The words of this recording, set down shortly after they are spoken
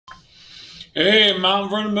Hey,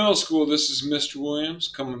 Mount Vernon Middle School, this is Mr. Williams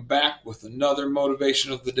coming back with another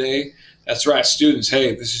motivation of the day. That's right, students.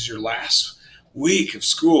 Hey, this is your last week of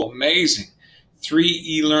school. Amazing. 3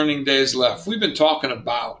 e-learning days left. We've been talking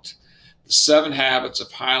about the 7 habits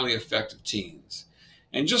of highly effective teens.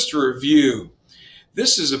 And just to review,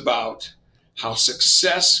 this is about how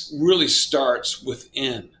success really starts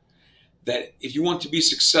within. That if you want to be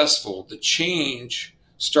successful, the change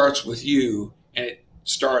starts with you and it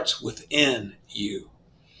starts within you.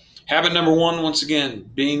 Habit number one, once again,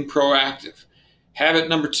 being proactive. Habit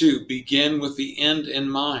number two, begin with the end in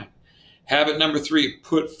mind. Habit number three,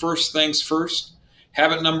 put first things first.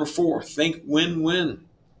 Habit number four, think win-win.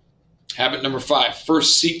 Habit number five,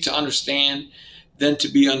 first seek to understand, then to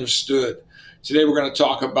be understood. Today we're going to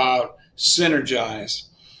talk about Synergize.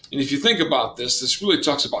 And if you think about this really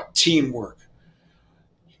talks about teamwork.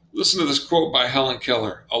 Listen to this quote by Helen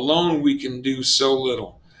Keller. Alone we can do so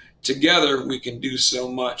little. Together we can do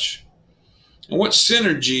so much. And what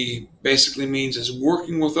synergy basically means is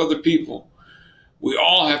working with other people. We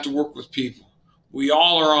all have to work with people. We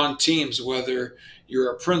all are on teams, whether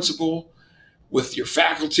you're a principal with your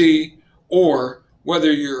faculty or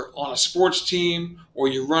whether you're on a sports team or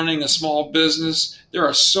you're running a small business. There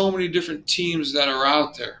are so many different teams that are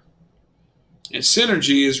out there. And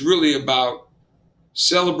synergy is really about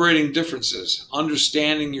celebrating differences,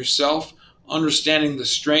 understanding yourself, understanding the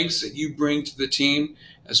strengths that you bring to the team,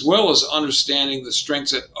 as well as understanding the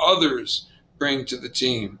strengths that others bring to the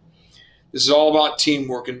team. This is all about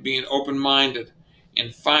teamwork and being open-minded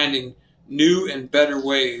and finding new and better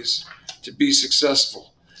ways to be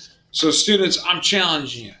successful. So students, I'm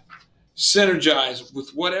challenging you. Synergize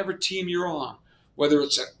with whatever team you're on, whether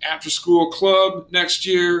it's an after-school club next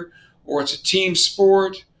year, or it's a team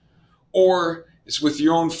sport, or it's with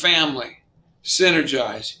your own family.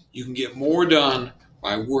 Synergize. You can get more done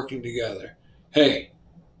by working together. Hey,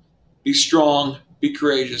 be strong, be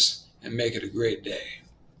courageous, and make it a great day.